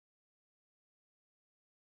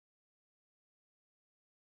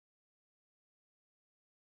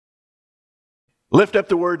Lift up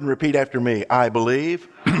the word and repeat after me. I believe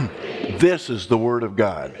this is the word of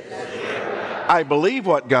God. I believe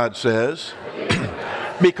what God says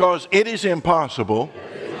because it is impossible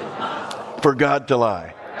for God to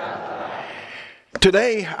lie.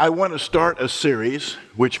 Today, I want to start a series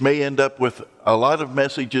which may end up with a lot of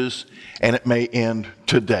messages, and it may end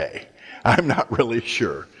today. I'm not really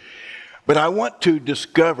sure. But I want to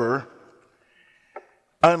discover,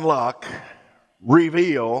 unlock,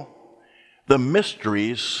 reveal the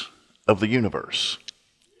mysteries of the universe.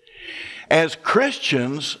 As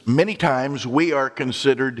Christians, many times we are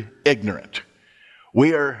considered ignorant.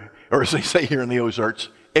 We are, or as they say here in the Ozarks,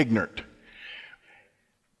 ignorant.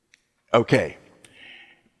 Okay.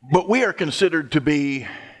 But we are considered to be,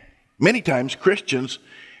 many times Christians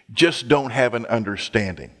just don't have an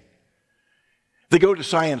understanding. They go to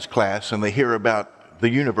science class and they hear about the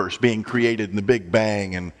universe being created in the Big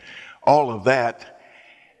Bang and all of that.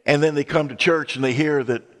 And then they come to church and they hear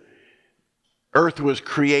that Earth was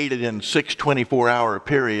created in 6 24-hour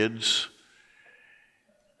periods.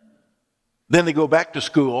 Then they go back to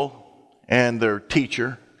school and their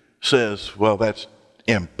teacher says, well, that's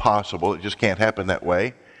impossible. It just can't happen that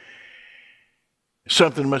way.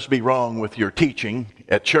 Something must be wrong with your teaching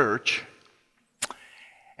at church.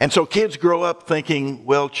 And so kids grow up thinking,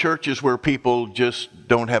 well, church is where people just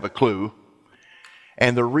don't have a clue.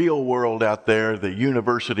 And the real world out there, the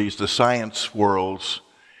universities, the science worlds,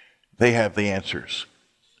 they have the answers.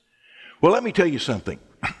 Well, let me tell you something.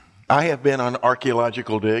 I have been on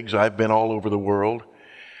archaeological digs. I've been all over the world.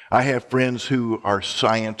 I have friends who are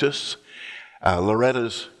scientists.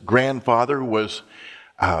 Loretta's grandfather was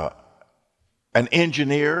an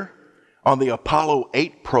engineer on the Apollo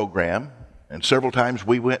 8 program. And several times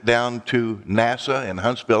we went down to NASA in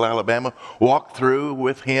Huntsville, Alabama, walked through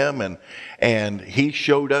with him, and he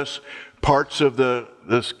showed us parts of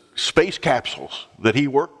the space capsules that he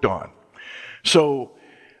worked on. So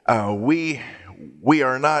we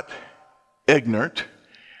are not ignorant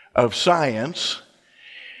of science,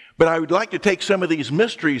 but I would like to take some of these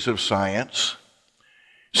mysteries of science,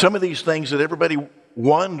 some of these things that everybody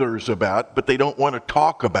wonders about, but they don't want to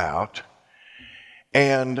talk about,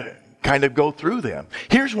 and kind of go through them.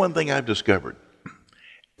 Here's one thing I've discovered.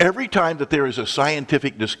 Every time that there is a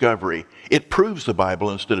scientific discovery, it proves the Bible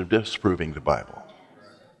instead of disproving the Bible.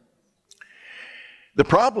 The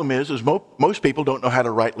problem is most people don't know how to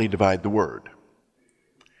rightly divide the word.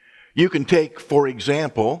 You can take, for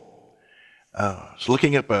example, I was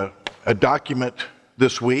looking up a document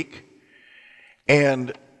this week,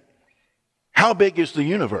 and how big is the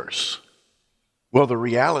universe? Well, the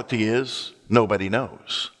reality is nobody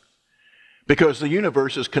knows. Because the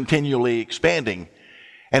universe is continually expanding.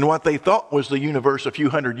 And what they thought was the universe a few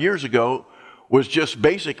hundred years ago was just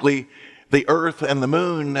basically the earth and the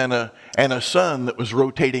moon and a sun that was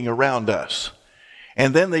rotating around us.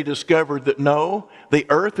 And then they discovered that no, the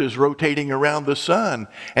earth is rotating around the sun.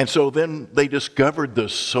 And so then they discovered the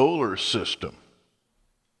solar system.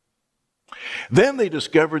 Then they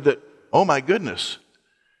discovered that, oh my goodness,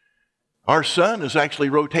 our sun is actually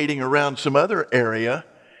rotating around some other area,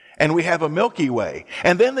 and we have a Milky Way.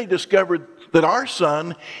 And then they discovered that our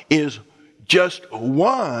sun is just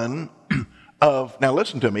one of, now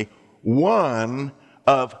listen to me, one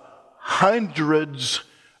of hundreds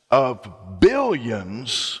of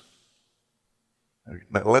billions.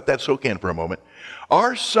 Now let that soak in for a moment.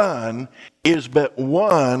 Our sun is but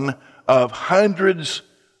one of hundreds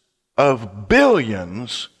of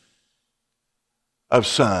billions of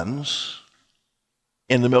suns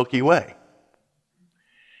in the Milky Way.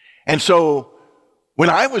 And so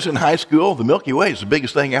when I was in high school, the Milky Way is the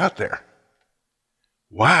biggest thing out there.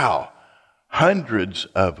 Wow, hundreds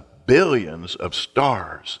of billions of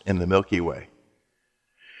stars in the Milky Way.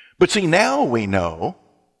 But see, now we know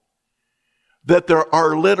that there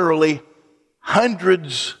are literally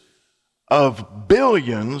hundreds of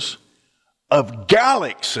billions of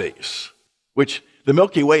galaxies, which the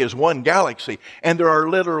Milky Way is one galaxy, and there are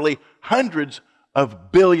literally hundreds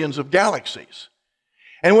of billions of galaxies.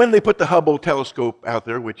 And when they put the Hubble telescope out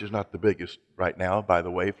there, which is not the biggest right now, by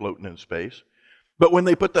the way, floating in space, but when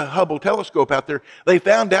they put the Hubble telescope out there, they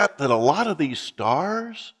found out that a lot of these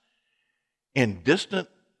stars in distant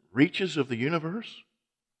reaches of the universe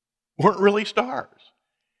weren't really stars.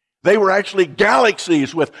 They were actually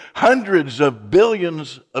galaxies with hundreds of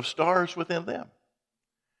billions of stars within them.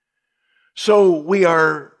 So we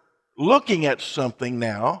are looking at something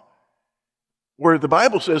now where the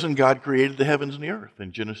Bible says, and God created the heavens and the earth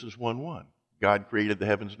in Genesis 1:1. God created the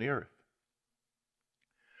heavens and the earth.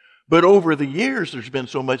 But over the years, there's been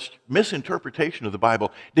so much misinterpretation of the Bible.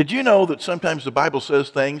 Did you know that sometimes the Bible says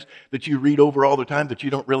things that you read over all the time that you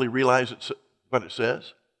don't really realize what it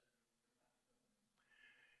says?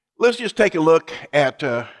 Let's just take a look at,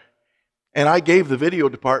 and I gave the video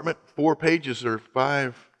department 4 pages or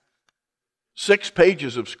 6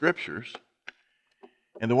 pages of scriptures.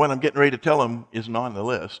 And the one I'm getting ready to tell them isn't on the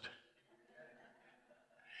list.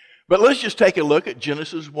 But let's just take a look at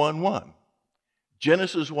Genesis 1:1.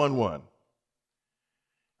 Genesis 1:1.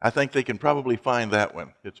 I think they can probably find that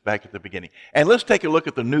one. It's back at the beginning. And let's take a look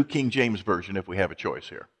at the New King James Version if we have a choice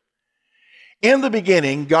here. In the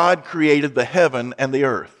beginning, God created the heaven and the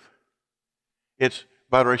earth. It's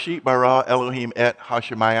Barashit bara Elohim et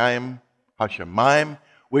Hashemayim,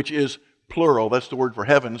 which is plural. That's the word for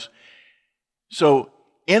heavens. So,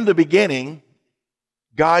 in the beginning,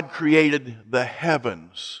 God created the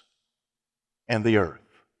heavens and the earth.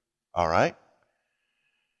 All right?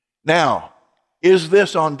 Now, is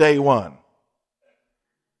this on day 1?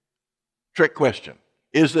 Trick question.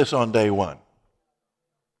 Is this on day 1?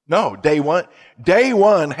 No, day 1. Day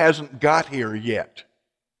 1 hasn't got here yet.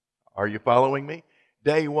 Are you following me?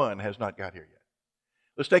 Day 1 has not got here yet.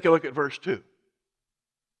 Let's take a look at verse 2.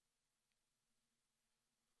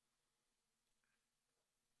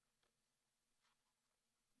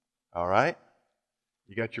 All right?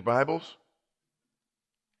 You got your Bibles?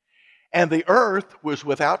 And the earth was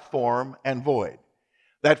without form and void.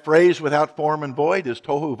 That phrase, without form and void, is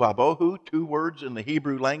tohu vabohu, 2 words in the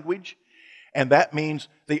Hebrew language. And that means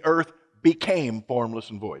the earth became formless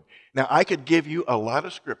and void. Now, I could give you a lot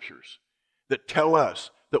of scriptures that tell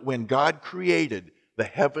us that when God created the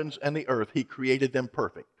heavens and the earth, He created them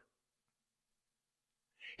perfect.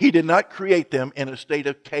 He did not create them in a state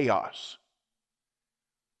of chaos.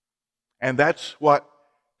 And that's what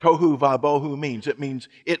tohu vabohu means. It means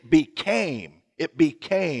it became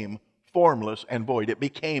formless and void. It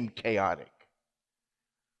became chaotic.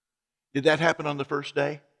 Did that happen on the first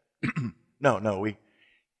day? No,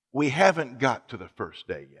 we haven't got to the first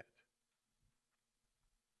day yet.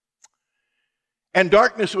 And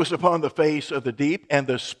darkness was upon the face of the deep, and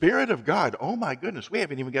the Spirit of God, oh my goodness, we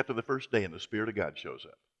haven't even got to the first day, and the Spirit of God shows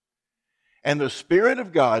up. And the Spirit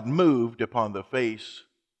of God moved upon the face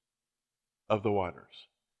of the waters.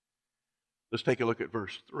 Let's take a look at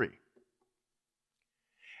verse 3.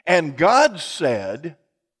 And God said,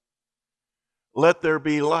 let there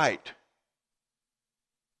be light.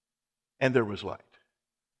 And there was light.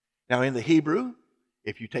 Now in the Hebrew,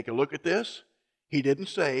 if you take a look at this, He didn't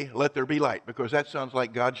say, let there be light, because that sounds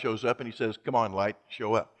like God shows up and He says, come on, light,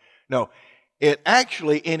 show up. No, it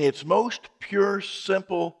actually, in its most pure,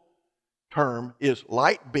 simple term, is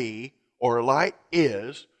light be, or light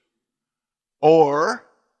is, or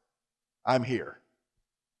I'm here.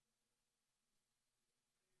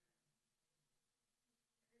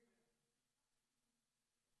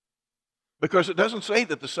 Because it doesn't say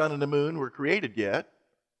that the sun and the moon were created yet,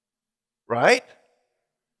 right?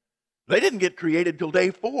 They didn't get created till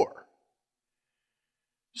day 4.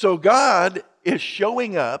 So God is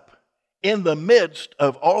showing up in the midst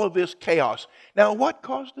of all of this chaos. Now, what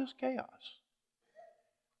caused this chaos?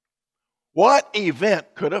 What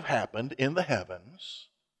event could have happened in the heavens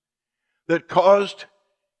that caused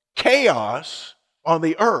chaos on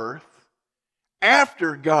the earth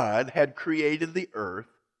after God had created the earth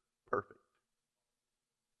perfect?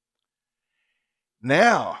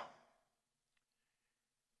 Now,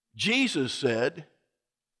 Jesus said,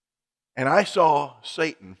 and I saw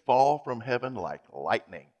Satan fall from heaven like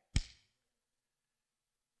lightning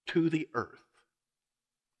to the earth.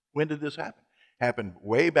 When did this happen? Happened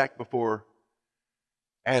way back before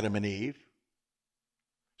Adam and Eve.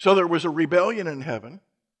 So there was a rebellion in heaven.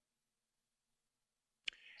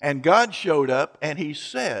 And God showed up and He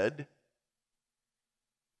said,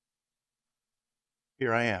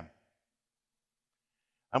 here I am.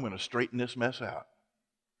 I'm going to straighten this mess out.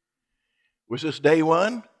 Was this day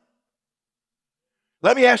 1?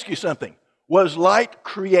 Let me ask you something. Was light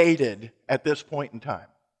created at this point in time?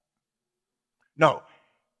 No.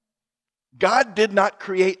 God did not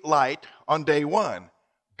create light on day 1.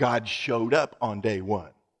 God showed up on day 1.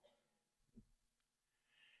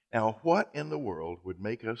 Now, what in the world would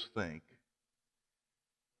make us think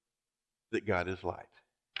that God is light?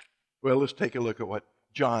 Well, let's take a look at what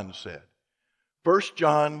John said. 1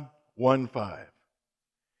 John 1:5.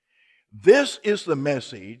 This is the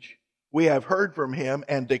message we have heard from Him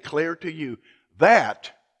and declare to you,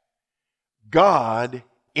 that God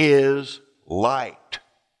is light.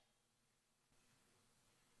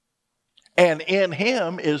 And in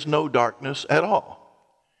Him is no darkness at all.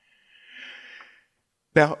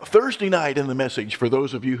 Now, Thursday night in the message, for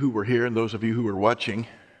those of you who were here and those of you who were watching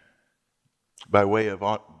by way of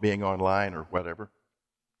being online or whatever,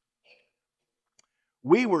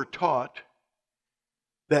 we were taught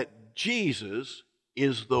that Jesus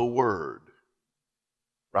is the Word,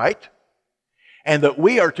 right? And that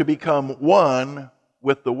we are to become one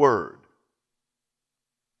with the Word.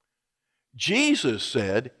 Jesus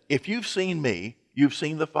said, if you've seen me, you've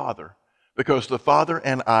seen the Father, because the Father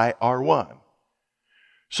and I are one.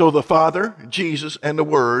 So the Father, Jesus, and the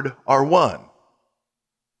Word are one.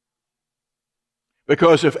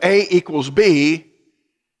 Because if A equals B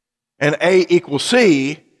and A equals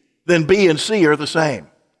C, then B and C are the same.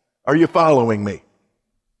 Are you following me?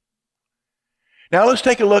 Now let's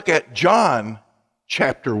take a look at John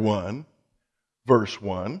chapter 1, verse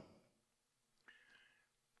 1,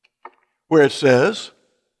 where it says,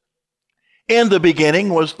 in the beginning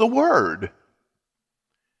was the Word.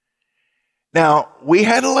 Now, we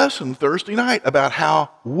had a lesson Thursday night about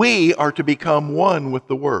how we are to become one with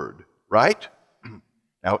the Word, right?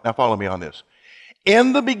 Now follow me on this.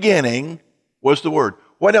 In the beginning was the Word.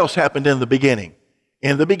 What else happened in the beginning?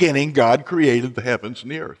 In the beginning, God created the heavens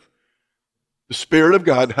and the earth. The Spirit of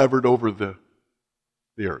God hovered over the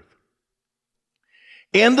earth.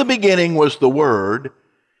 In the beginning was the Word,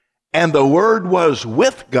 and the Word was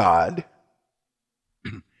with God,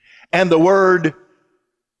 and the Word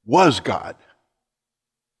was God.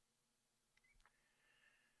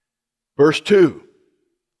 Verse 2.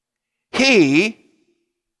 He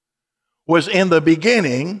was in the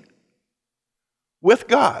beginning with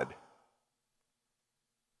God.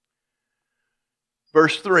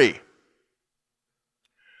 Verse 3.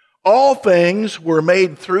 All things were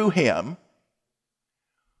made through him.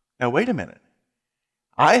 Now wait a minute.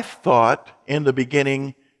 I thought in the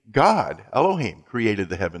beginning God, Elohim, created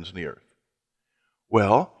the heavens and the earth.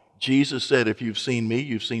 Well, Jesus said, if you've seen me,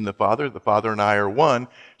 you've seen the Father. The Father and I are one.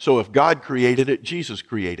 So if God created it, Jesus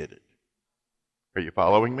created it. Are you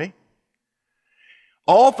following me?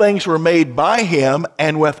 All things were made by him,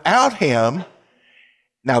 and without him,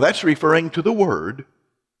 now that's referring to the Word.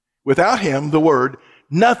 Without him, the Word,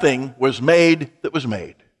 nothing was made that was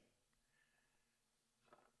made.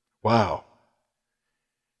 Wow.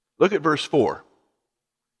 Look at verse 4.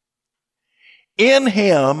 In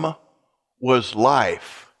him was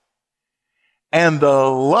life, and the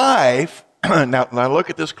life, now look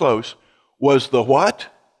at this close, was the what?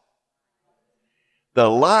 The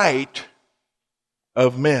light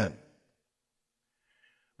of men.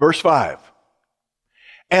 Verse 5.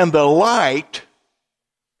 And the light,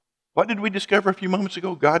 what did we discover a few moments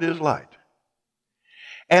ago? God is light.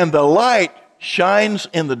 And the light shines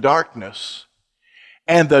in the darkness,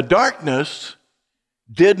 and the darkness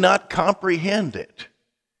did not comprehend it.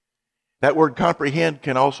 That word comprehend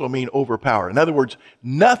can also mean overpower. In other words,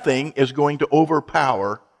 nothing is going to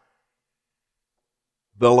overpower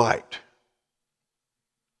the light.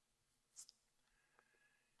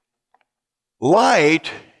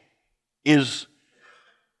 Light is,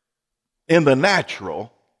 in the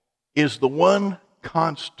natural, is the one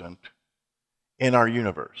constant in our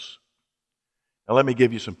universe. Now let me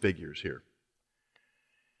give you some figures here.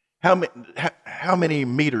 How many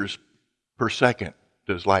meters per second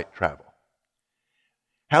does light travel?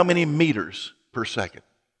 How many meters per second?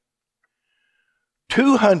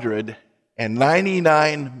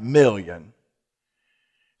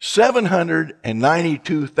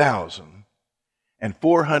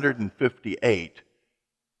 299,792,458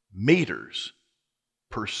 meters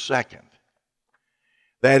per second.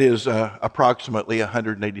 That is approximately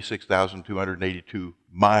 186,282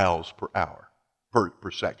 miles per hour,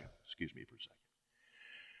 per second. Excuse me, per second.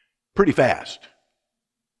 Pretty fast.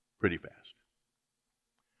 Pretty fast.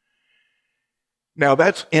 Now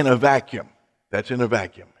that's in a vacuum. That's in a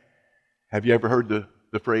vacuum. Have you ever heard the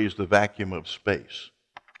phrase, the vacuum of space?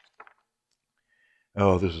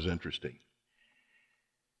 Oh, this is interesting.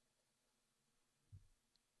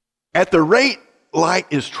 At the rate light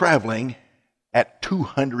is traveling at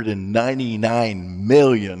 299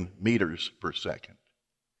 million meters per second,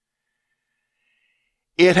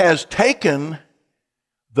 it has taken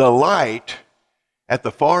the light at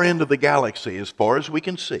the far end of the galaxy, as far as we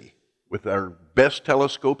can see, with our best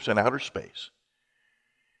telescopes in outer space.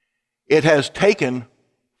 It has taken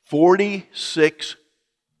 46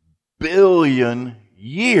 billion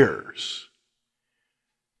years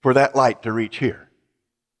for that light to reach here.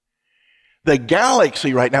 The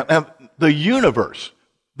galaxy right now, the universe,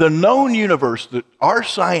 the known universe that our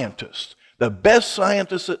scientists, the best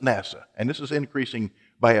scientists at NASA, and this is increasing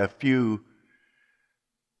by a few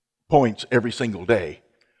points every single day,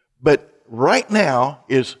 but right now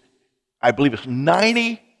is I believe it's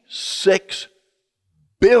 96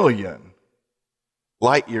 billion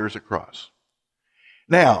light years across.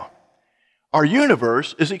 Now, our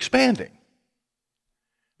universe is expanding.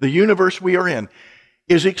 The universe we are in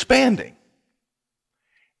is expanding.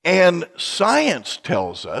 And science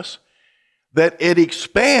tells us that it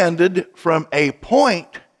expanded from a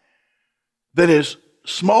point that is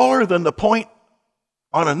smaller than the point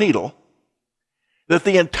on a needle, that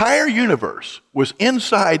the entire universe was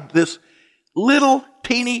inside this little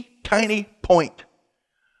teeny tiny point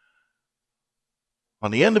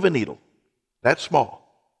on the end of a needle, that small.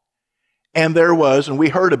 And there was, and we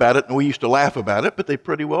heard about it and we used to laugh about it, but they've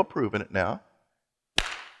pretty well proven it now,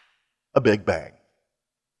 a Big Bang.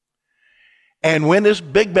 And when this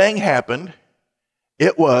Big Bang happened,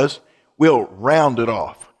 it was, we'll round it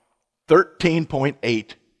off,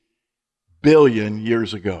 13.8 billion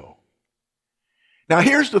years ago. Now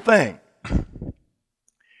here's the thing.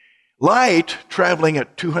 Light traveling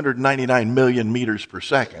at 299 million meters per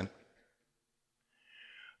second,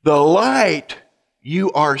 the light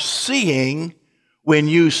you are seeing when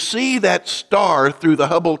you see that star through the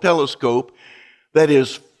Hubble telescope that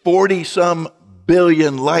is 40-some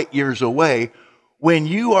billion light years away, when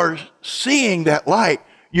you are seeing that light,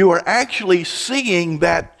 you are actually seeing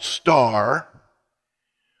that star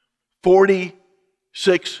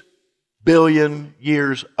 46 billion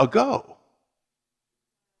years ago.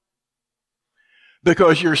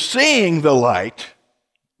 Because you're seeing the light.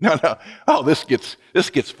 No. Oh, this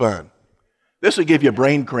gets fun. This will give you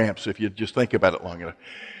brain cramps if you just think about it long enough.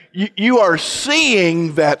 You are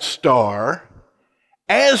seeing that star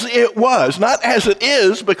as it was, not as it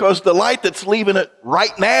is, because the light that's leaving it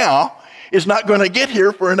right now is not going to get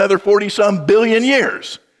here for another 40-some billion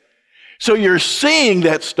years. So you're seeing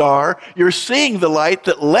that star, you're seeing the light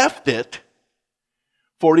that left it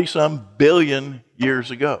 40-some billion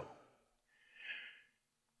years ago.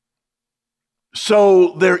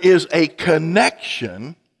 So there is a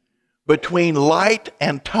connection between light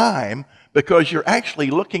and time because you're actually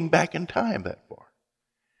looking back in time that far.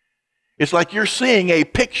 It's like you're seeing a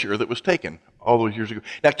picture that was taken all those years ago.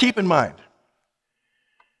 Now keep in mind,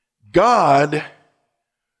 God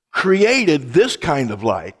created this kind of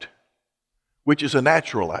light, which is a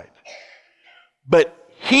natural light. But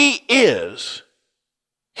He is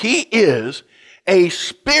a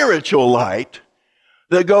spiritual light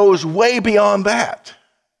that goes way beyond that.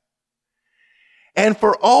 And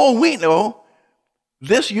for all we know,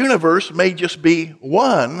 this universe may just be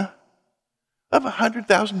one of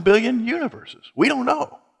 100,000 billion universes. We don't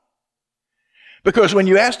know. Because when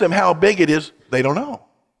you ask them how big it is, they don't know.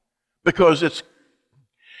 Because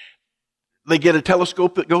they get a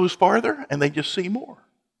telescope that goes farther and they just see more.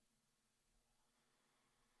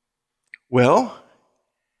 Well,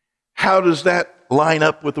 how does that line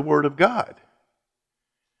up with the Word of God?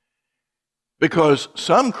 Because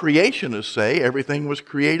some creationists say everything was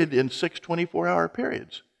created in 6 24-hour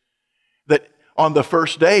periods. That on the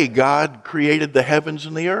first day, God created the heavens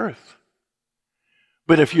and the earth.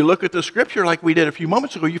 But if you look at the scripture like we did a few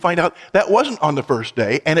moments ago, you find out that wasn't on the first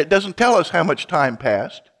day, and it doesn't tell us how much time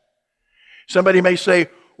passed. Somebody may say,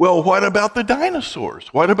 well, what about the dinosaurs?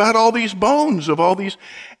 What about all these bones of all these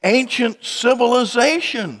ancient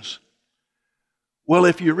civilizations? Well,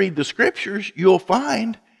 if you read the scriptures, you'll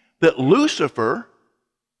find that Lucifer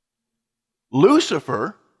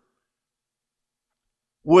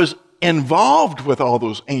was involved with all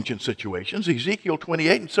those ancient situations. Ezekiel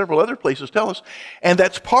 28 and several other places tell us. And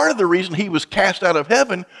that's part of the reason he was cast out of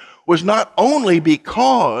heaven, was not only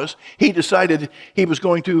because he decided he was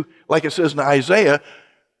going to, like it says in Isaiah,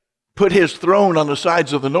 put his throne on the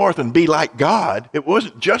sides of the north and be like God. It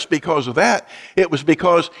wasn't just because of that. It was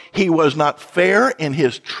because he was not fair in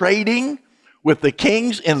his trading with the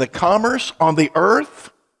kings in the commerce on the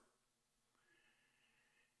earth.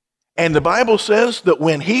 And the Bible says that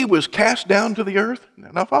when he was cast down to the earth,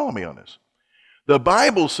 now follow me on this. The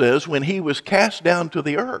Bible says when he was cast down to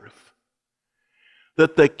the earth,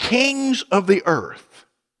 that the kings of the earth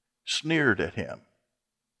sneered at him.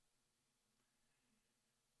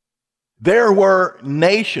 There were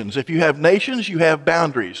nations. If you have nations, you have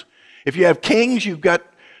boundaries. If you have kings, you've got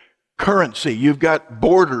currency, you've got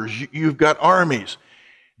borders, you've got armies.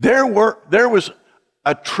 There was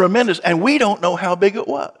a tremendous, and we don't know how big it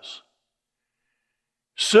was,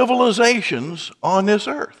 civilizations on this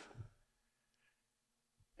earth.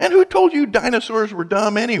 And who told you dinosaurs were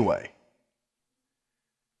dumb anyway?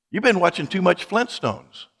 You've been watching too much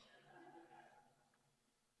Flintstones.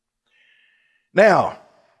 Now,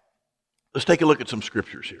 let's take a look at some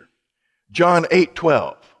scriptures here. John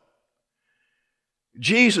 8:12.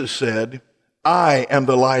 Jesus said, I am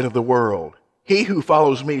the light of the world. He who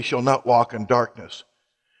follows me shall not walk in darkness,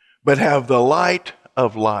 but have the light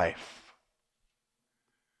of life.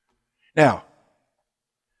 Now,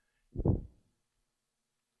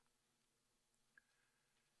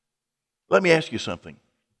 let me ask you something.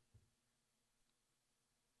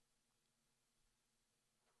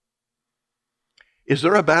 Is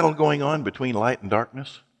there a battle going on between light and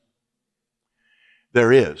darkness?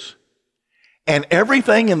 There is. And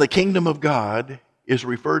everything in the kingdom of God is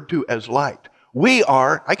referred to as light. We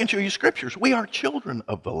are, I can show you scriptures, we are children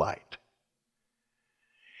of the light.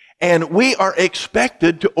 And we are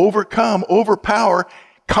expected to overcome, overpower,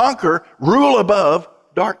 conquer, rule above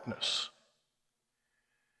darkness.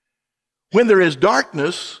 When there is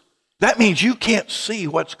darkness, that means you can't see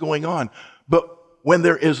what's going on. But when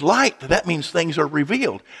there is light, that means things are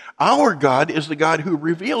revealed. Our God is the God who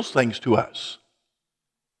reveals things to us.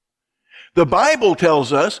 The Bible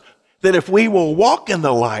tells us that if we will walk in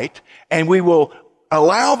the light and we will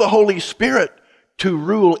allow the Holy Spirit to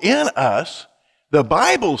rule in us, the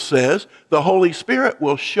Bible says the Holy Spirit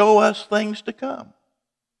will show us things to come.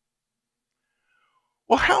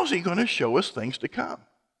 Well, how's He going to show us things to come?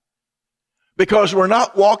 Because we're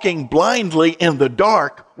not walking blindly in the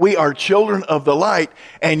dark. We are children of the light,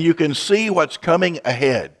 and you can see what's coming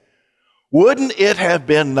ahead. Wouldn't it have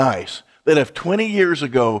been nice that if 20 years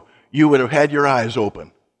ago you would have had your eyes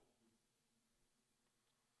open?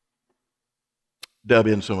 Dub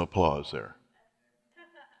in some applause there.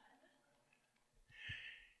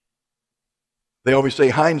 They always say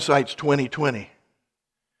hindsight's 20/20.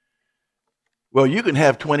 Well, you can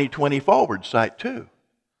have 20/20 forward sight too,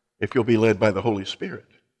 if you'll be led by the Holy Spirit.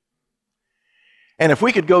 And if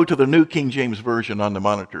we could go to the New King James Version on the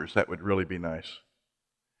monitors, that would really be nice.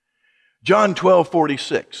 John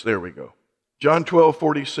 12:46, there we go. John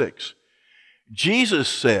 12:46. Jesus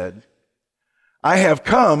said, I have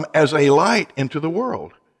come as a light into the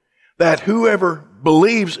world, that whoever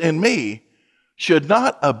believes in me should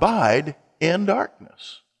not abide in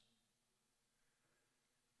darkness.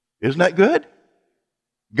 Isn't that good?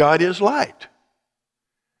 God is light.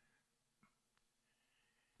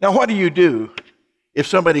 Now, what do you do if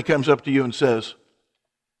somebody comes up to you and says,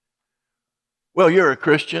 well, you're a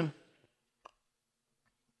Christian.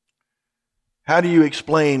 How do you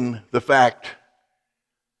explain the fact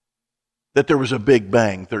that there was a Big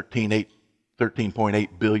Bang 13.8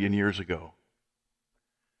 billion years ago?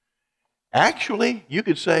 Actually, you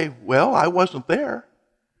could say, well, I wasn't there,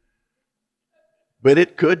 but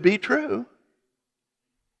it could be true.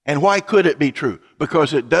 And why could it be true?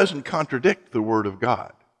 Because it doesn't contradict the Word of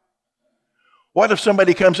God. What if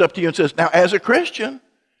somebody comes up to you and says, now, as a Christian,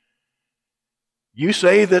 you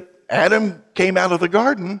say that Adam came out of the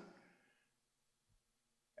garden.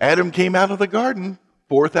 Adam came out of the garden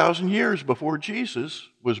 4,000 years before Jesus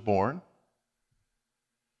was born.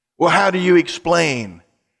 Well, how do you explain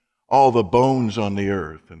all the bones on the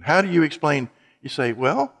earth? And how do you explain? You say,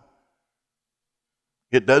 well,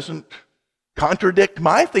 it doesn't contradict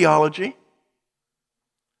my theology.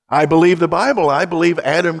 I believe the Bible. I believe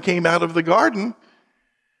Adam came out of the garden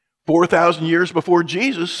 4,000 years before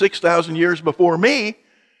Jesus, 6,000 years before me.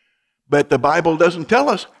 But the Bible doesn't tell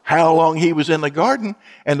us how long he was in the garden,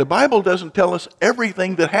 and the Bible doesn't tell us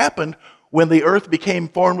everything that happened when the earth became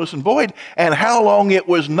formless and void, and how long it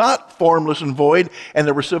was not formless and void, and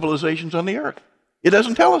there were civilizations on the earth. It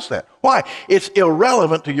doesn't tell us that. Why? It's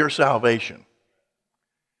irrelevant to your salvation.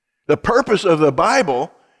 The purpose of the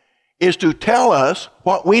Bible is to tell us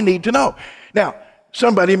what we need to know. Now,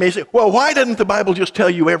 somebody may say, well, why doesn't the Bible just tell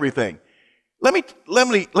you everything? Let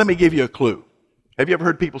me give you a clue. Have you ever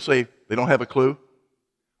heard people say they don't have a clue?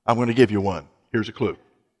 I'm going to give you one. Here's a clue.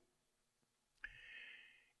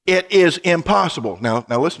 It is impossible. Now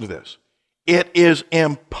listen to this. It is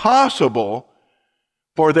impossible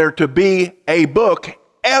for there to be a book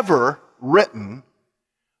ever written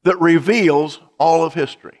that reveals all of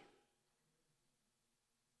history.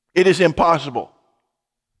 It is impossible.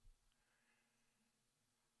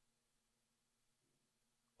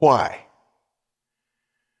 Why?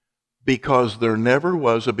 Because there never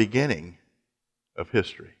was a beginning of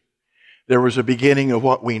history. There was a beginning of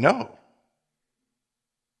what we know.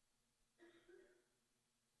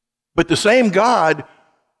 But the same God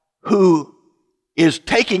who is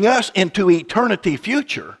taking us into eternity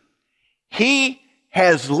future, he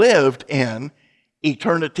has lived in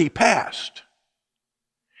eternity past.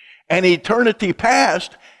 And eternity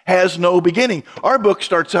past has no beginning. Our book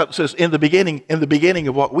starts out and says, in the beginning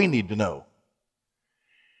of what we need to know.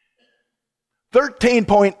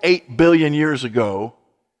 13.8 billion years ago,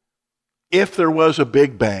 if there was a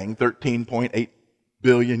Big Bang, 13.8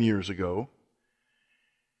 billion years ago,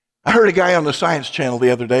 I heard a guy on the Science Channel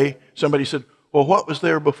the other day, somebody said, well, what was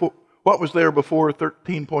there before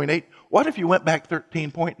 13.8? What if you went back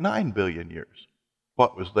 13.9 billion years?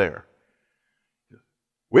 What was there?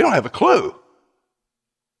 We don't have a clue.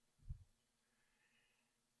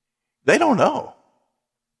 They don't know.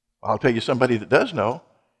 I'll tell you, somebody that does know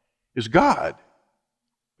is God.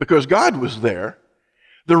 Because God was there.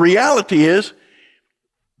 The reality is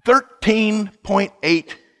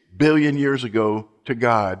 13.8 billion years ago to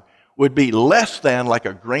God would be less than like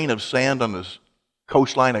a grain of sand on the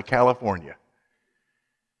coastline of California.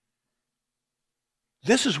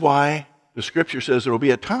 This is why the scripture says there will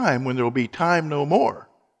be a time when there will be time no more.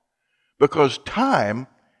 Because time,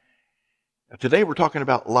 today we're talking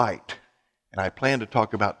about light, and I plan to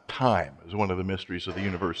talk about time as one of the mysteries of the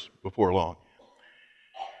universe before long.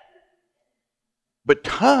 But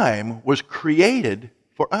time was created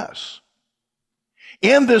for us.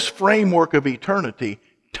 In this framework of eternity,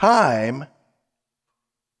 time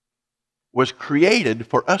was created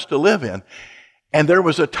for us to live in. And there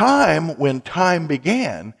was a time when time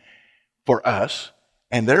began for us,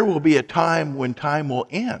 and there will be a time when time will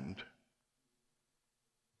end.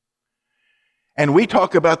 And we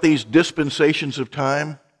talk about these dispensations of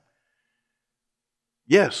time.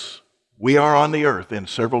 Yes, we are on the earth in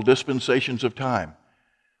several dispensations of time.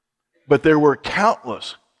 But there were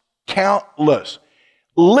countless,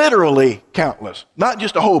 literally countless, not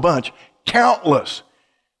just a whole bunch, countless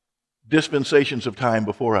dispensations of time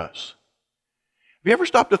before us. Have you ever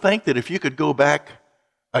stopped to think that if you could go back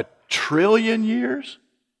 1 trillion years,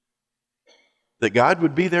 that God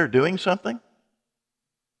would be there doing something?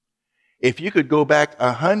 If you could go back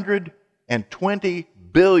 120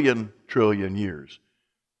 billion trillion years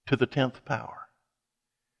to the 10th power,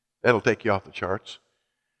 that'll take you off the charts.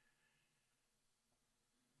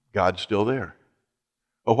 God's still there.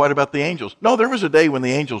 Oh, what about the angels? No, there was a day when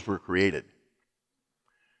the angels were created.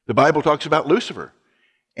 The Bible talks about Lucifer,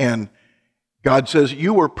 and God says,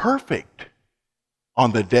 you were perfect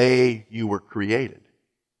on the day you were created.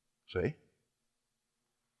 See?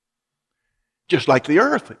 Just like the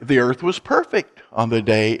earth was perfect on the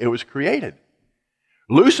day it was created.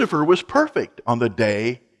 Lucifer was perfect on the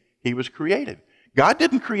day he was created. God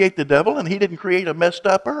didn't create the devil, and he didn't create a messed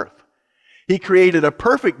up earth. He created a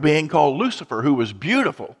perfect being called Lucifer who was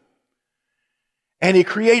beautiful. And he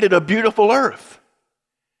created a beautiful earth.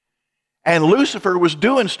 And Lucifer was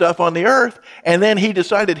doing stuff on the earth, and then he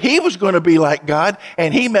decided he was going to be like God,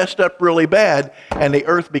 and he messed up really bad, and the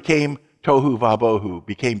earth became tohu vabohu,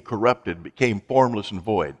 became corrupted, became formless and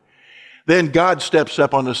void. Then God steps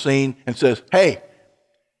up on the scene and says, hey,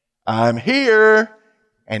 I'm here,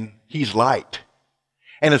 and he's light.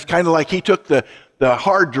 And it's kind of like he took the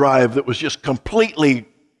hard drive that was just completely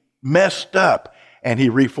messed up, and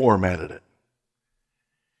he reformatted it.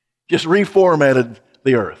 Just reformatted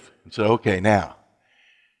the earth. And said, okay, now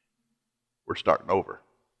we're starting over.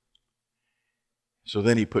 So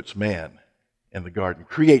then he puts man in the garden,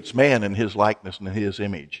 creates man in his likeness and in his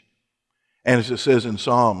image. And as it says in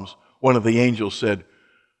Psalms, one of the angels said,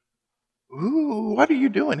 ooh, what are you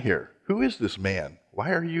doing here? Who is this man?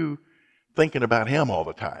 Why are you thinking about him all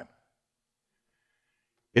the time?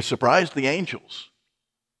 It surprised the angels.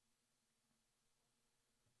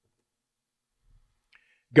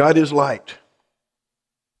 God is light.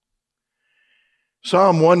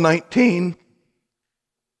 Psalm 119,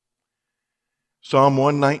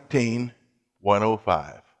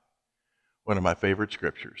 105, one of my favorite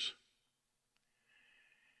scriptures.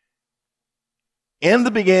 In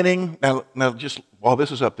the beginning, now just while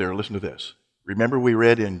this is up there, listen to this. Remember we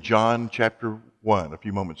read in John chapter 1 a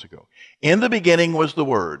few moments ago. In the beginning was the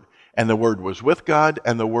Word, and the Word was with God,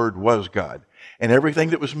 and the Word was God. And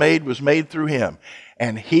everything that was made through Him.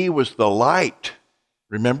 And He was the light.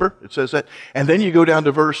 Remember? It says that. And then you go down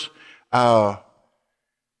to verse, you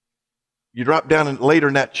drop down later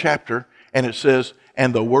in that chapter, and it says,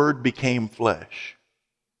 and the Word became flesh.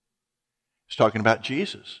 It's talking about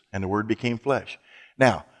Jesus, and the Word became flesh.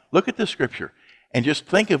 Now, look at this scripture, and just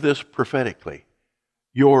think of this prophetically.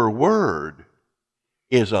 Your Word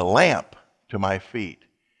is a lamp to my feet.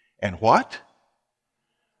 And what?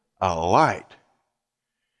 A light.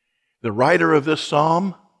 The writer of this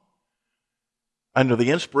psalm, under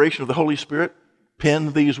the inspiration of the Holy Spirit,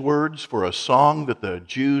 penned these words for a song that the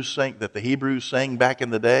Jews sang, that the Hebrews sang back in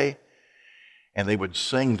the day. And they would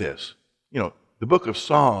sing this. You know, the book of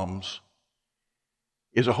Psalms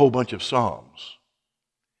is a whole bunch of psalms.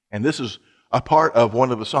 And this is a part of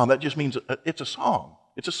one of the psalms. That just means it's a song.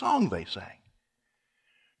 It's a song they sang.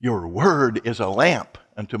 Your word is a lamp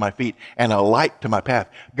unto my feet and a light to my path.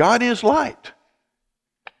 God is light.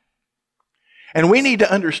 And we need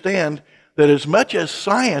to understand that as much as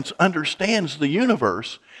science understands the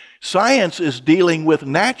universe, science is dealing with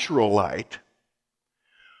natural light.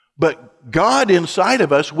 But God inside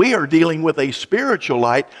of us, we are dealing with a spiritual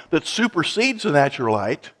light that supersedes the natural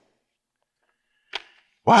light.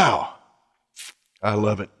 Wow. I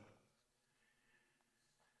love it.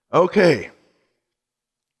 Okay.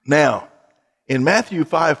 Now, in Matthew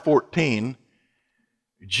 5:14,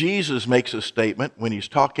 Jesus makes a statement when he's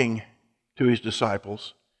talking to his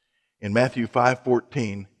disciples. In Matthew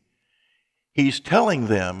 5:14, he's telling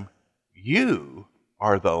them, you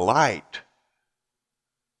are the light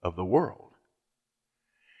of the world.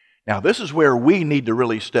 Now, this is where we need to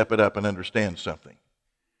really step it up and understand something.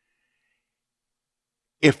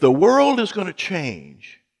 If the world is going to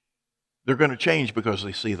change, they're going to change because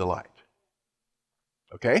they see the light.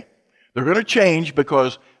 Okay? They're going to change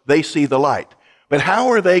because they see the light. But how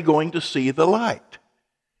are they going to see the light?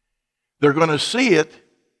 They're going to see it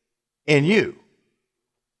in you.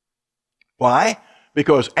 Why?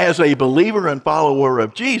 Because as a believer and follower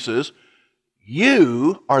of Jesus,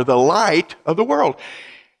 you are the light of the world.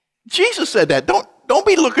 Jesus said that. Don't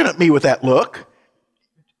be looking at me with that look.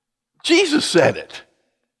 Jesus said it.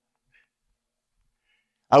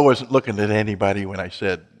 I wasn't looking at anybody when I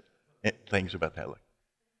said things about that look.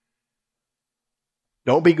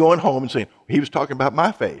 Don't be going home and saying, he was talking about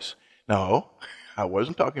my face. No, I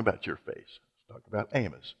wasn't talking about your face. I was talking about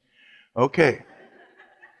Amos. Okay.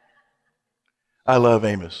 I love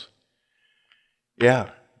Amos. Yeah,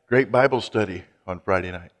 great Bible study on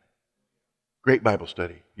Friday night. Great Bible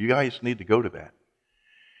study. You guys need to go to that.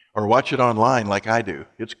 Or watch it online like I do.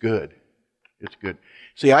 It's good. It's good.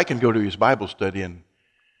 See, I can go to his Bible study in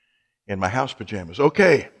my house pajamas.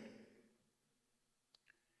 Okay.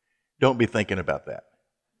 Don't be thinking about that.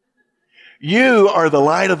 You are the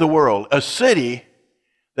light of the world. A city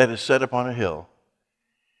that is set upon a hill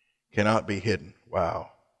cannot be hidden. Wow.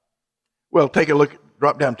 Well, take a look,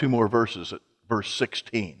 drop down 2 more verses at verse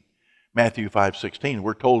 16. Matthew 5:16.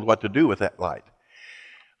 We're told what to do with that light.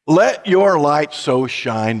 Let your light so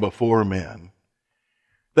shine before men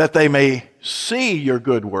that they may see your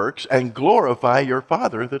good works and glorify your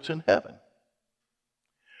Father that's in heaven.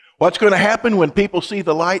 What's going to happen when people see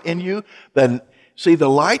the light in you? Then see the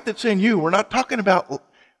light that's in you. We're not talking about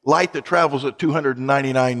light that travels at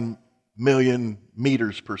 299 million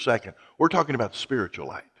meters per second. We're talking about spiritual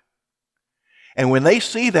light. And when they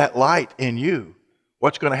see that light in you,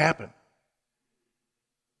 what's going to happen?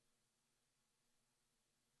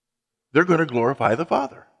 They're going to glorify the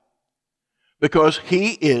Father. Because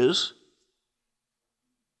He is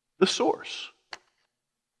the source.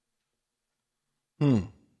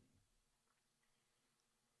 You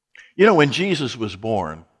know, when Jesus was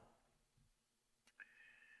born,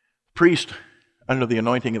 the priest, under the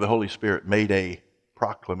anointing of the Holy Spirit, made a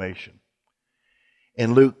proclamation.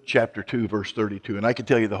 In Luke chapter 2, verse 32, and I could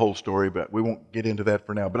tell you the whole story, but we won't get into that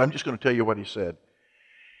for now. But I'm just going to tell you what he said.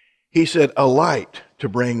 He said, a light to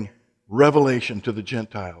bring revelation to the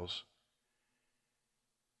Gentiles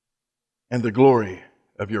and the glory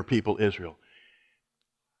of your people Israel.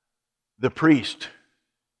 The priest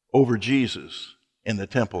over Jesus in the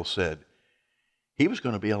temple said he was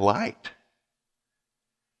going to be a light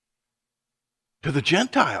to the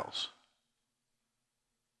Gentiles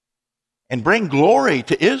and bring glory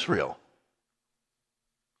to Israel.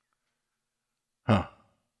 Well,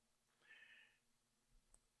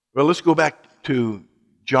 let's go back to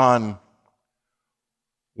John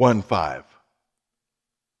 1:5.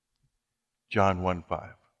 John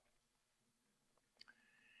 1:5.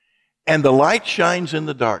 And the light shines in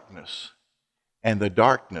the darkness, and the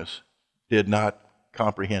darkness did not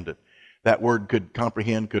comprehend it. That word could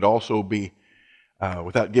comprehend could also be,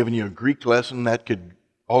 without giving you a Greek lesson, that could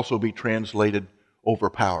also be translated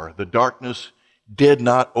overpower. The darkness did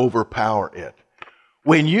not overpower it.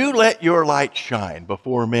 When you let your light shine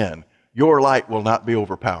before men, your light will not be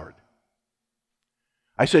overpowered.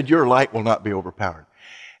 I said your light will not be overpowered.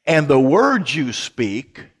 And the words you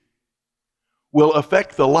speak will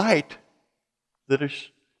affect the light that is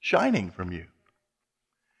shining from you.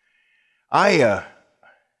 I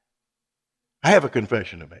have a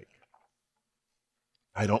confession to make.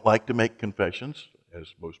 I don't like to make confessions, as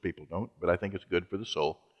most people don't, but I think it's good for the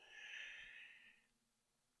soul.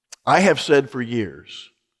 I have said for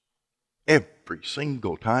years, every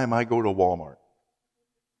single time I go to Walmart,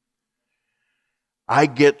 I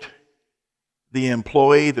get the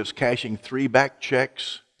employee that's cashing 3 back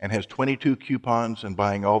checks and has 22 coupons and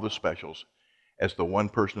buying all the specials as the one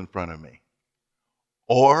person in front of me.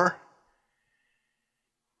 Or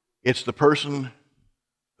it's the person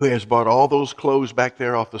who has bought all those clothes back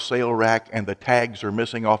there off the sale rack and the tags are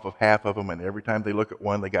missing off of half of them, and every time they look at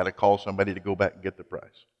one, they got to call somebody to go back and get the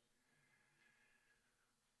price.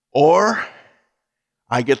 Or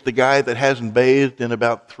I get the guy that hasn't bathed in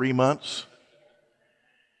about 3 months,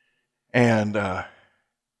 and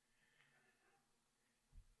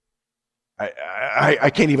I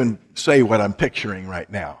can't even say what I'm picturing right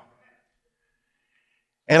now.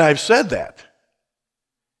 And I've said that.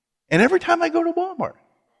 And every time I go to Walmart,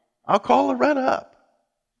 I'll call Loretta up.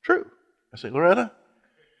 True. I say, Loretta,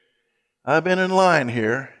 I've been in line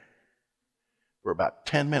here for about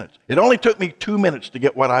 10 minutes. It only took me 2 minutes to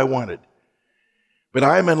get what I wanted. But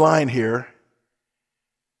I'm in line here.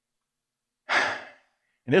 And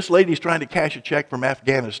this lady's trying to cash a check from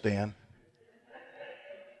Afghanistan.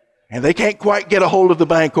 And they can't quite get a hold of the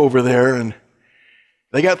bank over there. And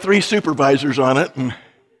they got 3 supervisors on it. And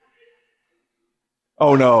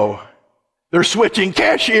oh no, they're switching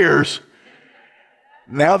cashiers.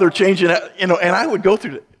 Now they're changing it, and I would go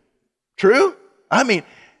through it. True? I mean,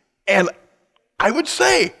 and I would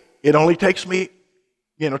say it only takes me,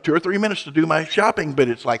 2 or 3 minutes to do my shopping, but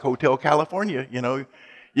it's like Hotel California,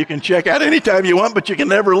 You can check out anytime you want, but you can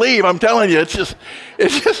never leave. I'm telling you, it's just.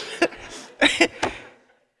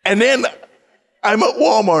 And then I'm at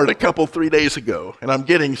Walmart 3 days ago, and I'm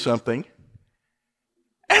getting something,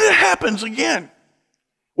 and it happens again.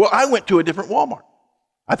 Well, I went to a different Walmart.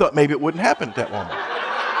 I thought maybe it wouldn't happen at that Walmart.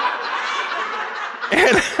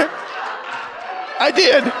 And I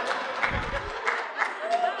did.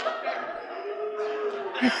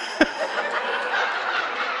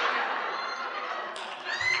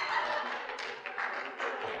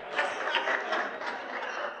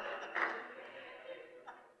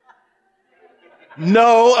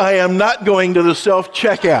 No, I am not going to the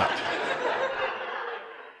self-checkout.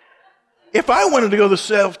 If I wanted to go to the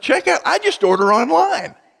self-checkout, I'd just order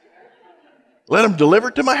online. Let them deliver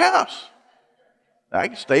it to my house. I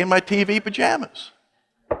can stay in my TV pajamas.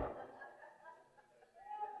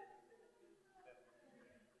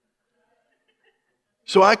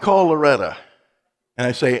 So I call Loretta, and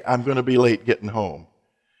I say, I'm going to be late getting home.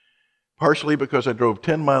 Partially because I drove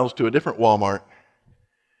 10 miles to a different Walmart,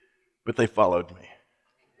 but they followed me.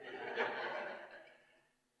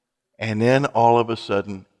 And then all of a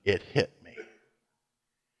sudden, it hit me.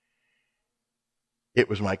 It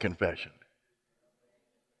was my confession.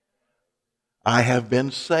 I have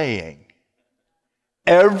been saying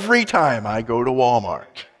every time I go to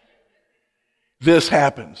Walmart, this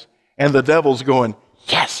happens. And the devil's going,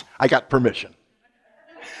 yes, I got permission.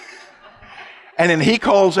 And then he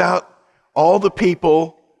calls out all the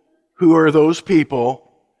people who are those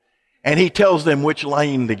people, and he tells them which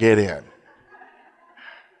lane to get in.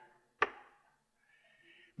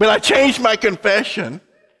 But I changed my confession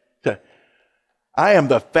to, I am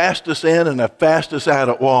the fastest in and the fastest out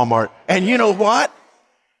at Walmart. And you know what?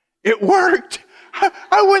 It worked.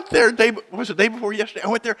 I went there, was it the day before yesterday? I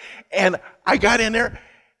went there, and I got in there,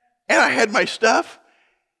 and I had my stuff,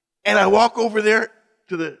 and I walk over there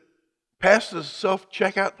to past the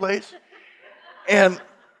self-checkout place, and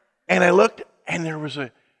I looked, and there was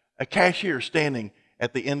a cashier standing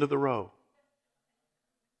at the end of the row.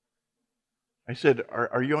 I said,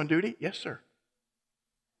 are you on duty? Yes, sir.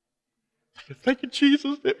 I said, thank you,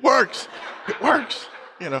 Jesus. It works. It works.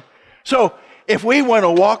 So if we want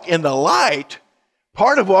to walk in the light,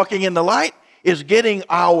 part of walking in the light is getting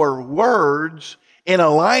our words in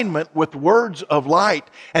alignment with words of light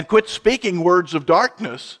and quit speaking words of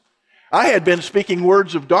darkness. I had been speaking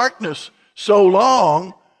words of darkness so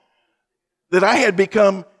long that I had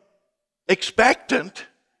become expectant.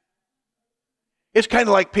 It's kind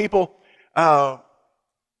of like people,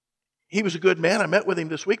 he was a good man. I met with him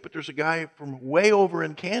this week, but there's a guy from way over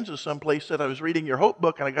in Kansas someplace said, I was reading your Hope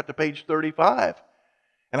book and I got to page 35.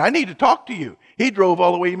 And I need to talk to you. He drove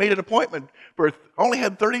all the way. He made an appointment only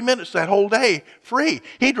had 30 minutes that whole day free.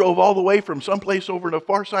 He drove all the way from someplace over in the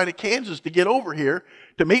far side of Kansas to get over here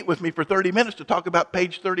to meet with me for 30 minutes to talk about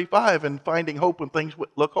page 35 and finding hope when things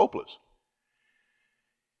look hopeless.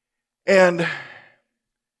 And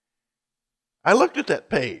I looked at that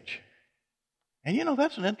page. And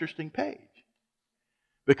that's an interesting page.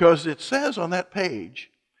 Because it says on that page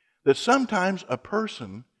that sometimes a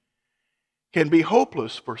person can be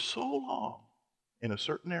hopeless for so long in a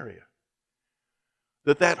certain area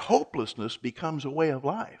that hopelessness becomes a way of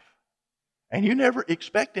life. And you never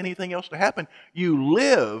expect anything else to happen. You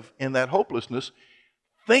live in that hopelessness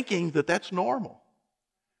thinking that that's normal.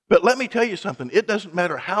 But let me tell you something. It doesn't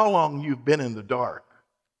matter how long you've been in the dark.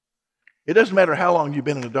 It doesn't matter how long you've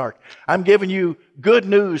been in the dark. I'm giving you good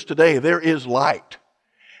news today. There is light.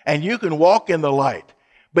 And you can walk in the light.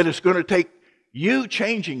 But it's going to take you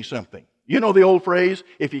changing something. You know the old phrase,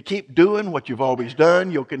 if you keep doing what you've always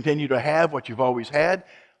done, you'll continue to have what you've always had.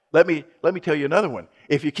 Let me tell you another one.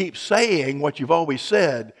 If you keep saying what you've always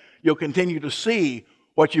said, you'll continue to see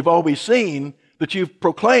what you've always seen that you've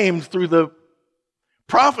proclaimed through the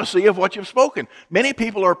prophecy of what you've spoken. Many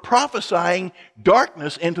people are prophesying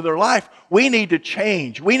darkness into their life. We need to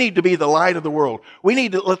change. We need to be the light of the world. We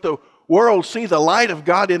need to let the world see the light of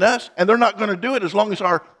God in us, and they're not going to do it as long as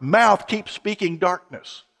our mouth keeps speaking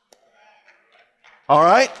darkness. All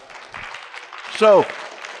right? So,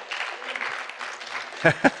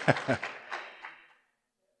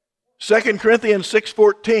 2 Corinthians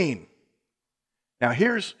 6:14. Now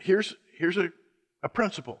here's a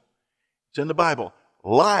principle. It's in the Bible.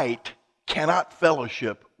 Light cannot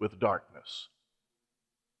fellowship with darkness.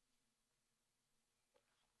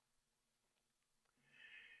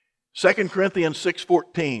 Second Corinthians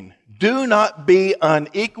 6:14. Do not be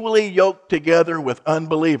unequally yoked together with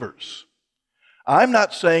unbelievers. I'm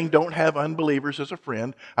not saying don't have unbelievers as a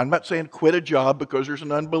friend. I'm not saying quit a job because there's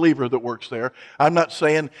an unbeliever that works there. I'm not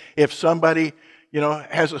saying if somebody,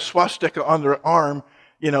 has a swastika on their arm,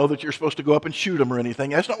 that you're supposed to go up and shoot them or anything.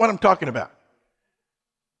 That's not what I'm talking about.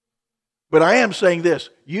 But I am saying this.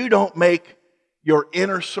 You don't make your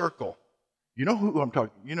inner circle. You know who I'm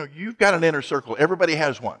talking. You've got an inner circle. Everybody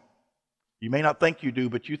has one. You may not think you do,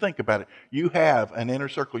 but you think about it. You have an inner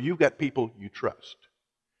circle. You've got people you trust.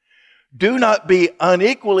 Do not be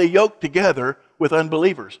unequally yoked together with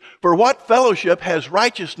unbelievers. For what fellowship has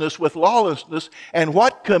righteousness with lawlessness, and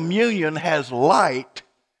what communion has light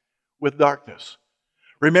with darkness?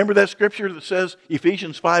 Remember that scripture that says,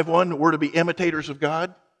 Ephesians 5:1, we're to be imitators of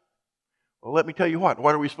God? Well, let me tell you what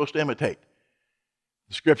are we supposed to imitate?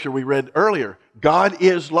 The scripture we read earlier, God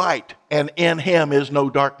is light, and in Him is no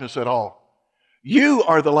darkness at all. You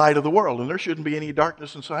are the light of the world, and there shouldn't be any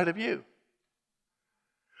darkness inside of you.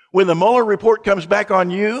 When the Mueller report comes back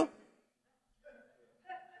on you,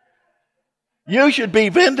 you should be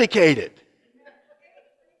vindicated.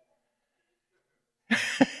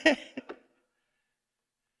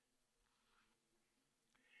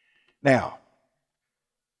 Now,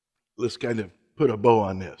 let's kind of put a bow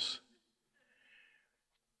on this.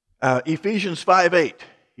 Ephesians 5:8.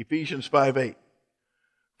 Ephesians 5:8.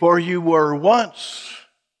 For you were once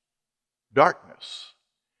darkness.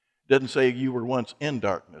 Doesn't say you were once in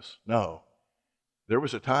darkness. No. There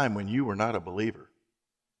was a time when you were not a believer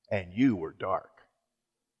and you were dark.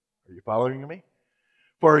 Are you following me?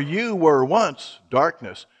 For you were once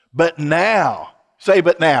darkness, but now, say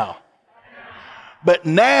but now. But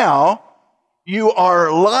now you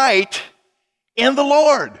are light in the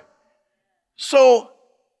Lord. So,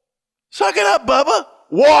 suck it up, Bubba.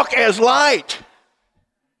 Walk as light.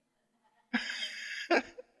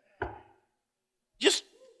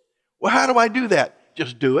 Well, how do I do that?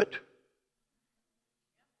 Just do it.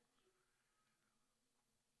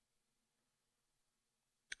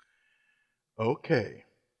 Okay.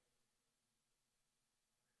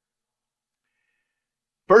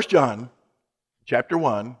 1 John chapter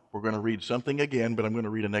 1, we're going to read something again, but I'm going to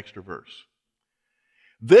read an extra verse.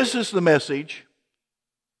 This is the message,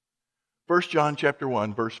 1 John chapter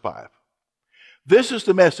 1, verse 5. This is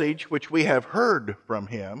the message which we have heard from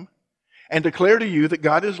Him, and declare to you that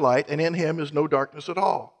God is light, and in Him is no darkness at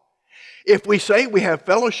all. If we say we have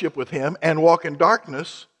fellowship with Him and walk in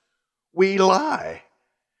darkness, we lie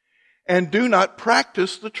and do not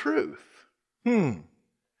practice the truth.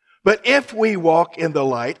 But if we walk in the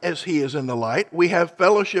light as He is in the light, we have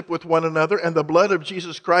fellowship with one another, and the blood of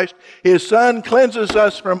Jesus Christ, His Son, cleanses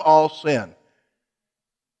us from all sin.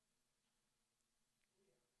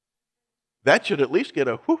 That should at least get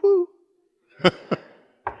a whoo-hoo.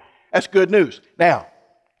 That's good news. Now,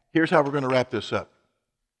 here's how we're going to wrap this up.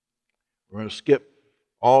 We're going to skip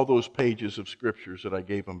all those pages of scriptures that I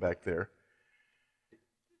gave them back there.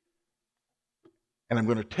 And I'm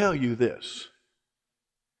going to tell you this.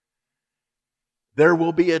 There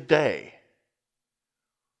will be a day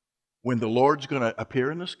when the Lord's going to appear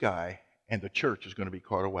in the sky and the church is going to be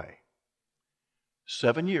caught away.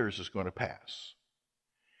 7 years is going to pass.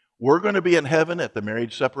 We're going to be in heaven at the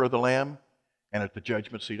marriage supper of the Lamb and at the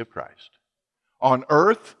judgment seat of Christ. On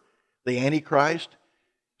earth, the Antichrist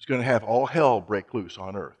is going to have all hell break loose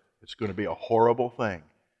on earth. It's going to be a horrible thing.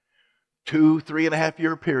 3.5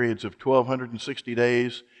 year periods of 1,260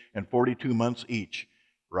 days and 42 months each,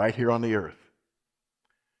 right here on the earth.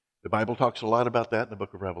 The Bible talks a lot about that in the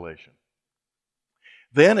book of Revelation.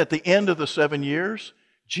 Then at the end of the 7 years,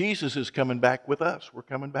 Jesus is coming back with us. We're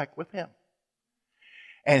coming back with Him.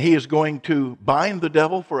 And He is going to bind the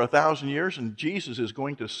devil for 1,000 years, and Jesus is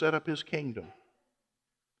going to set up His kingdom.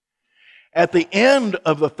 At the end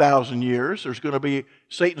of the 1,000 years,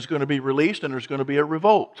 Satan's going to be released and there's going to be a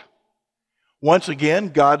revolt. Once again,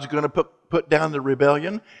 God's going to put down the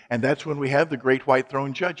rebellion, and that's when we have the great white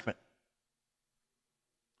throne judgment.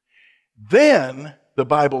 Then, the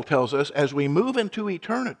Bible tells us, as we move into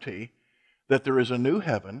eternity, that there is a new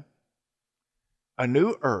heaven, a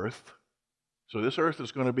new earth. So this earth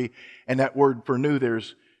is going to be, and that word for new,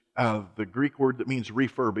 there's the Greek word that means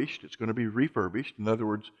refurbished. It's going to be refurbished. In other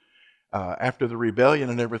words, after the rebellion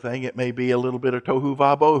and everything, it may be a little bit of tohu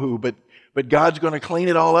vabohu, but God's going to clean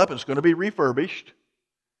it all up. It's going to be refurbished.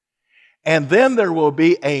 And then there will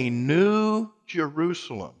be a new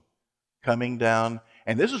Jerusalem coming down.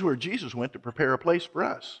 And this is where Jesus went to prepare a place for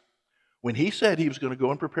us. When he said he was going to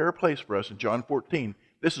go and prepare a place for us in John 14,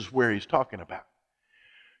 this is where he's talking about.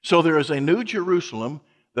 So there is a new Jerusalem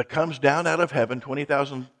that comes down out of heaven,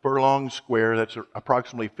 20,000 furlongs square, that's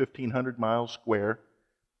approximately 1,500 miles square,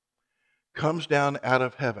 comes down out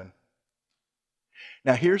of heaven.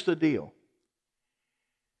 Now here's the deal.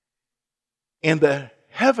 In the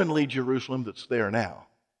heavenly Jerusalem that's there now,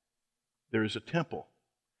 there is a temple.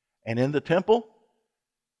 And in the temple,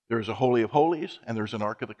 there is a Holy of Holies and there's an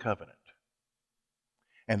Ark of the Covenant.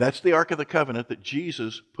 And that's the Ark of the Covenant that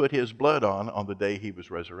Jesus put his blood on the day he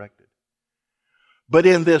was resurrected. But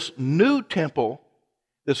in this new temple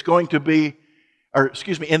that's going to be,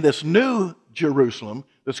 in this new Jerusalem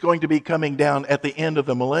that's going to be coming down at the end of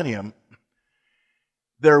the millennium,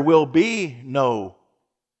 there will be no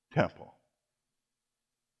temple.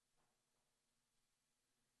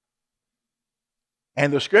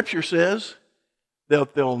 And the Scripture says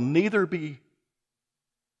that there'll neither be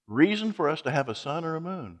reason for us to have a sun or a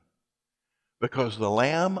moon, because the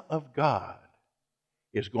Lamb of God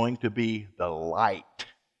is going to be the light.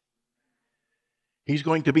 He's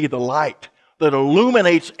going to be the light that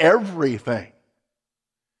illuminates everything.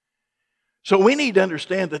 So we need to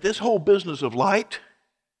understand that this whole business of light,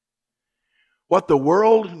 what the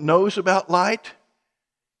world knows about light,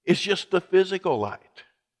 is just the physical light.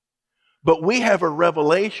 But we have a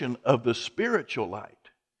revelation of the spiritual light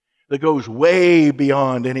that goes way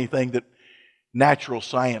beyond anything that natural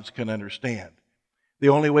science can understand. The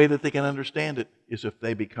only way that they can understand it is if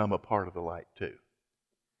they become a part of the light too.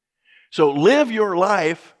 So live your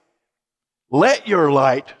life, let your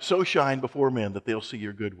light so shine before men that they'll see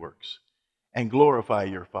your good works and glorify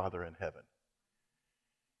your Father in heaven.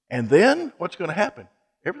 And then what's going to happen?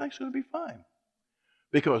 Everything's going to be fine.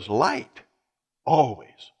 Because light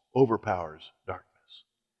always overpowers darkness.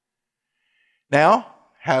 Now,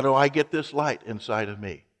 how do I get this light inside of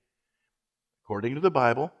me? According to the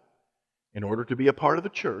Bible, in order to be a part of the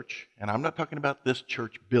church, and I'm not talking about this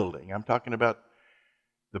church building, I'm talking about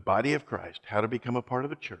the body of Christ, how to become a part of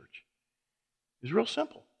the church, is real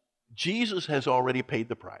simple. Jesus has already paid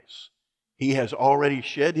the price. He has already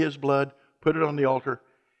shed his blood, put it on the altar.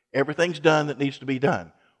 Everything's done that needs to be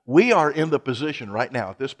done. We are in the position right now,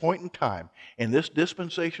 at this point in time, in this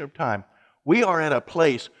dispensation of time, we are at a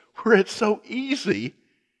place where it's so easy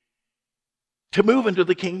to move into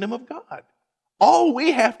the kingdom of God. All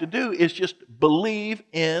we have to do is just believe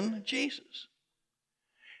in Jesus.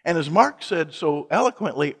 And as Mark said so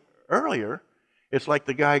eloquently earlier, it's like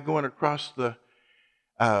the guy going across the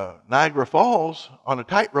Niagara Falls on a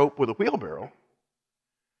tightrope with a wheelbarrow.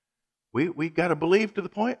 We got to believe to the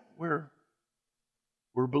point where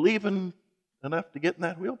we're believing enough to get in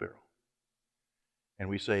that wheelbarrow. And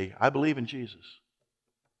we say, I believe in Jesus.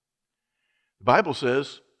 The Bible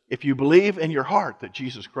says, if you believe in your heart that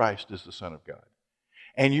Jesus Christ is the Son of God,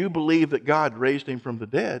 and you believe that God raised him from the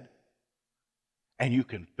dead, and you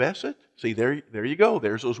confess it, see, there you go.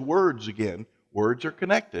 There's those words again. Words are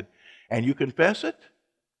connected. And you confess it,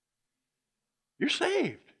 you're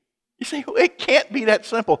saved. You say, well, it can't be that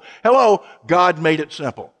simple. Hello, God made it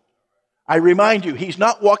simple. I remind you, he's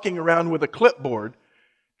not walking around with a clipboard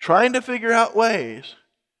trying to figure out ways.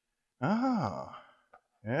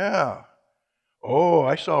 Yeah. Oh,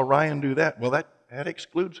 I saw Ryan do that. Well, that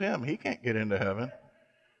excludes him. He can't get into heaven.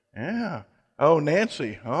 Yeah. Oh,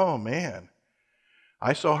 Nancy. Oh, man.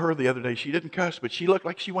 I saw her the other day. She didn't cuss, but she looked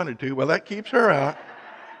like she wanted to. Well, that keeps her out.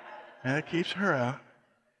 That keeps her out.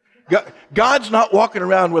 God's not walking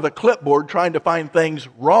around with a clipboard trying to find things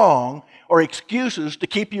wrong or excuses to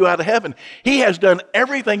keep you out of heaven. He has done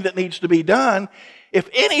everything that needs to be done. If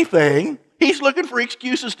anything, he's looking for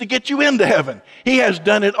excuses to get you into heaven. He has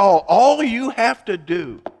done it all. All you have to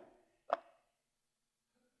do.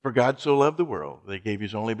 For God so loved the world that he gave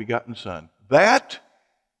his only begotten Son, that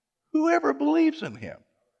whoever believes in him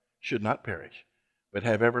should not perish, but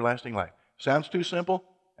have everlasting life. Sounds too simple?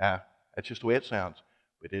 That's just the way it sounds.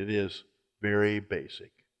 But it is very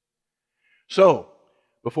basic. So,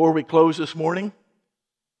 before we close this morning,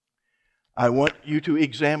 I want you to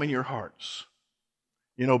examine your hearts.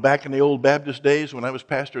 You know, back in the old Baptist days when I was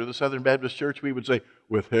pastor of the Southern Baptist Church, we would say,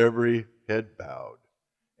 with every head bowed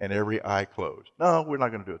and every eye closed. No, we're not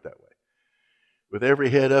going to do it that way. With every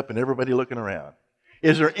head up and everybody looking around.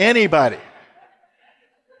 Is there anybody?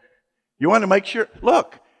 You want to make sure?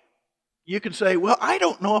 Look, you can say, well, I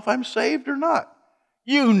don't know if I'm saved or not.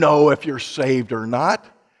 You know if you're saved or not.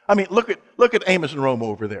 I mean, look at Amos and Roma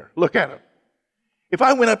over there. Look at him. If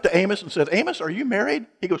I went up to Amos and said, Amos, are you married?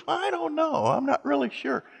 He goes, I don't know. I'm not really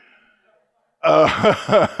sure.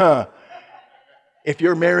 If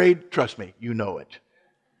you're married, trust me, you know it.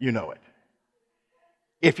 You know it.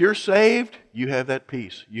 If you're saved, you have that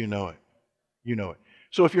peace. You know it. You know it.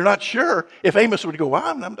 So if you're not sure, if Amos would go, well,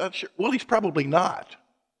 I'm not sure. Well, he's probably not.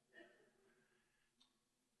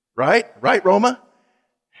 Right? Right, Roma?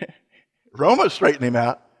 Roma's straightening him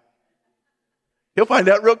out. He'll find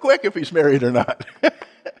out real quick if he's married or not.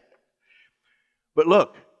 But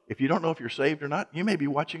look, if you don't know if you're saved or not, you may be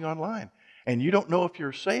watching online, and you don't know if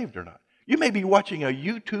you're saved or not. You may be watching a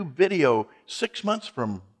YouTube video 6 months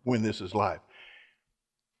from when this is live.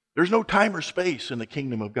 There's no time or space in the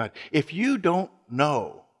kingdom of God. If you don't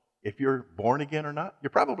know if you're born again or not, you're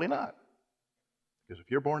probably not. Because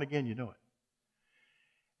if you're born again, you know it.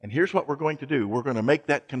 And here's what we're going to do. We're going to make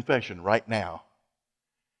that confession right now.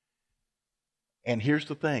 And here's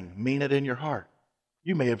the thing, mean it in your heart.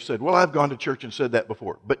 You may have said, well, I've gone to church and said that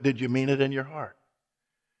before. But did you mean it in your heart?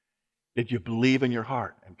 Did you believe in your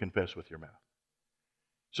heart and confess with your mouth?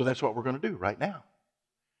 So that's what we're going to do right now.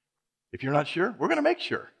 If you're not sure, we're going to make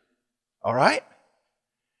sure. All right?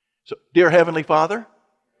 So, dear Heavenly Father,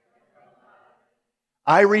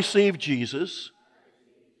 I receive Jesus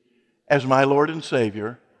as my Lord and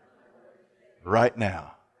Savior right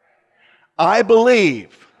now. I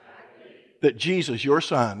believe that Jesus, your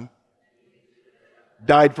Son,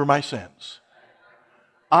 died for my sins.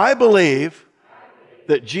 I believe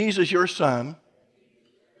that Jesus, your Son,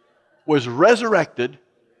 was resurrected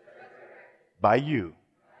by you.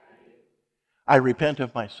 I repent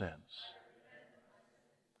of my sins.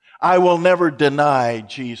 I will never deny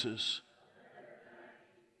Jesus.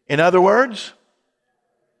 In other words,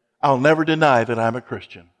 I'll never deny that I'm a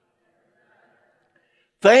Christian.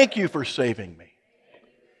 Thank you for saving me.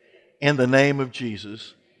 In the name of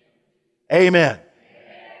Jesus. Amen.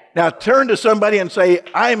 Now turn to somebody and say,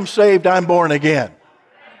 I'm saved, I'm born again.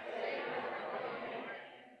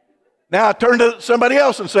 Now turn to somebody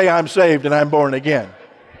else and say, I'm saved and I'm born again.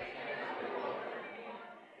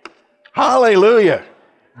 Hallelujah.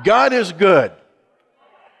 God is good.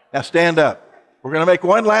 Now stand up. We're going to make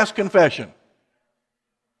one last confession.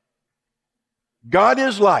 God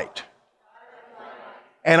is light.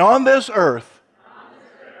 And on this earth,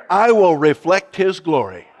 I will reflect His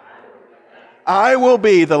glory. I will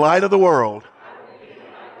be the light of the world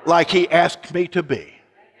like He asked me to be.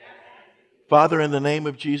 Father, in the name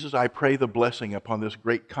of Jesus, I pray the blessing upon this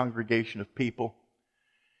great congregation of people.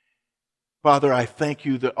 Father, I thank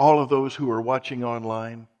you that all of those who are watching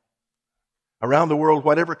online, around the world,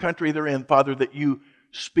 whatever country they're in, Father, that you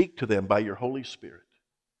speak to them by your Holy Spirit.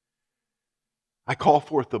 I call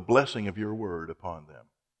forth the blessing of your word upon them.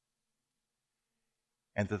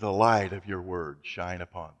 And that the light of your word shine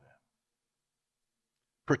upon them.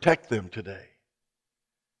 Protect them today.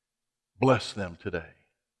 Bless them today.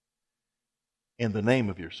 In the name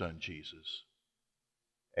of your Son, Jesus.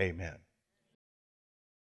 Amen.